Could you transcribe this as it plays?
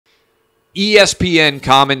ESPN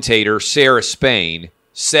commentator Sarah Spain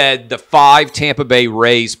said the 5 Tampa Bay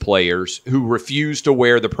Rays players who refused to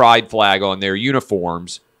wear the pride flag on their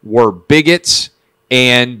uniforms were bigots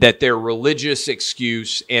and that their religious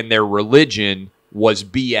excuse and their religion was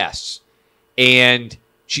BS. And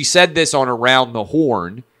she said this on Around the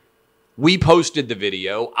Horn. We posted the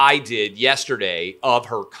video, I did yesterday, of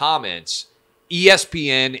her comments.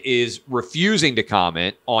 ESPN is refusing to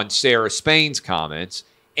comment on Sarah Spain's comments,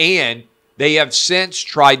 and they have since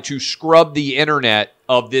tried to scrub the internet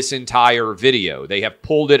of this entire video. They have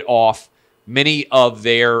pulled it off many of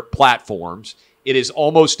their platforms. It is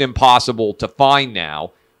almost impossible to find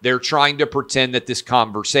now. They're trying to pretend that this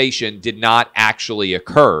conversation did not actually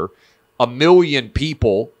occur. 1 million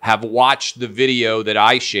people have watched the video that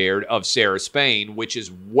I shared of Sarah Spain, which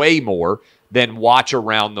is way more than watch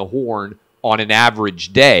Around the Horn on an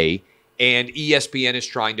average day. And ESPN is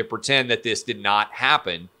trying to pretend that this did not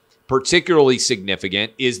happen. Particularly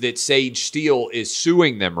significant is that Sage Steele is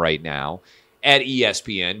suing them right now at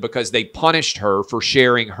ESPN because they punished her for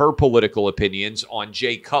sharing her political opinions on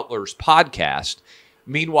Jay Cutler's podcast.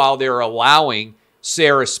 Meanwhile, they're allowing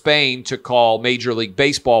Sarah Spain to call Major League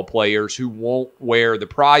Baseball players who won't wear the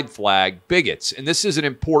pride flag bigots. And this is an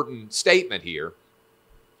important statement here.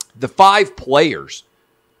 The 5 players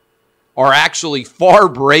are actually far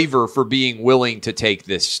braver for being willing to take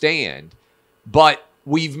this stand. But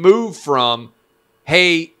we've moved from,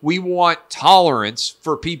 hey, we want tolerance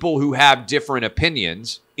for people who have different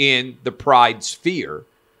opinions in the pride sphere,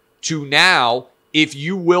 to now, if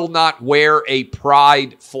you will not wear a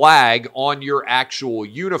pride flag on your actual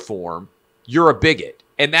uniform, you're a bigot.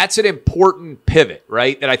 And that's an important pivot,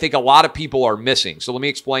 right? That I think a lot of people are missing. So let me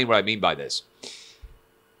explain what I mean by this.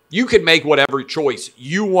 You can make whatever choice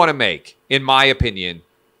you want to make, in my opinion,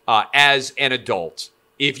 as an adult.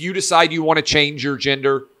 If you decide you want to change your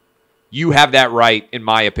gender, you have that right, in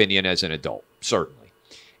my opinion, as an adult, certainly.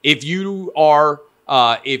 If you are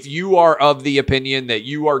of the opinion that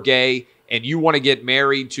you are gay and you want to get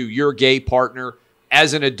married to your gay partner,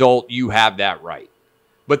 as an adult, you have that right.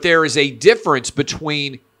 But there is a difference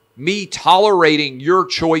between me tolerating your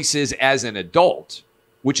choices as an adult,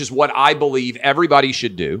 which is what I believe everybody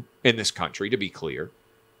should do in this country, to be clear,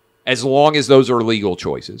 as long as those are legal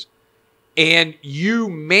choices, and you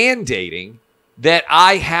mandating that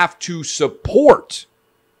I have to support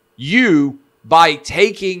you by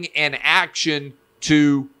taking an action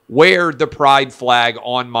to wear the pride flag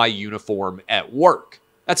on my uniform at work.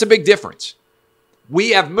 That's a big difference.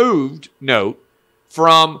 We have moved, note,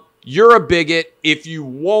 from you're a bigot if you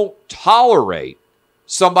won't tolerate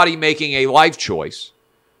somebody making a life choice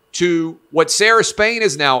to what Sarah Spain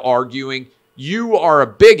is now arguing, you are a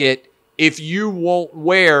bigot if you won't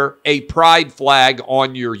wear a pride flag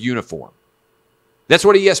on your uniform. That's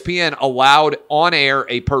what ESPN allowed on air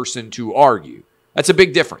a person to argue. That's a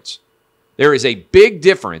big difference. There is a big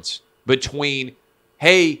difference between,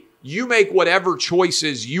 hey, you make whatever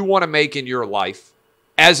choices you want to make in your life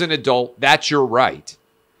as an adult, that's your right,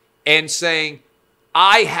 and saying,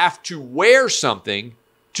 I have to wear something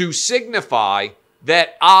to signify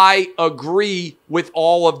that I agree with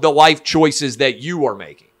all of the life choices that you are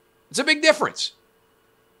making. It's a big difference.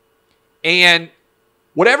 And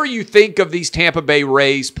whatever you think of these Tampa Bay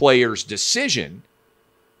Rays players' decision,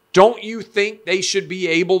 don't you think they should be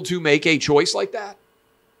able to make a choice like that?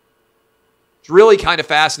 It's really kind of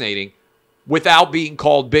fascinating without being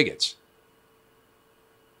called bigots.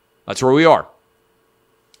 That's where we are.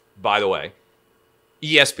 By the way,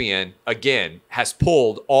 ESPN, again, has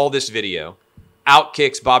pulled all this video.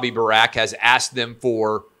 Outkick's Bobby Barack has asked them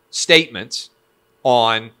for statements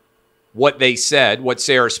on what they said, what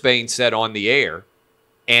Sarah Spain said on the air.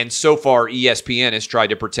 And so far, ESPN has tried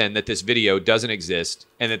to pretend that this video doesn't exist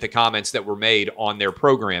and that the comments that were made on their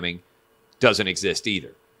programming doesn't exist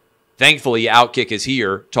either. Thankfully, Outkick is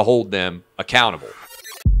here to hold them accountable.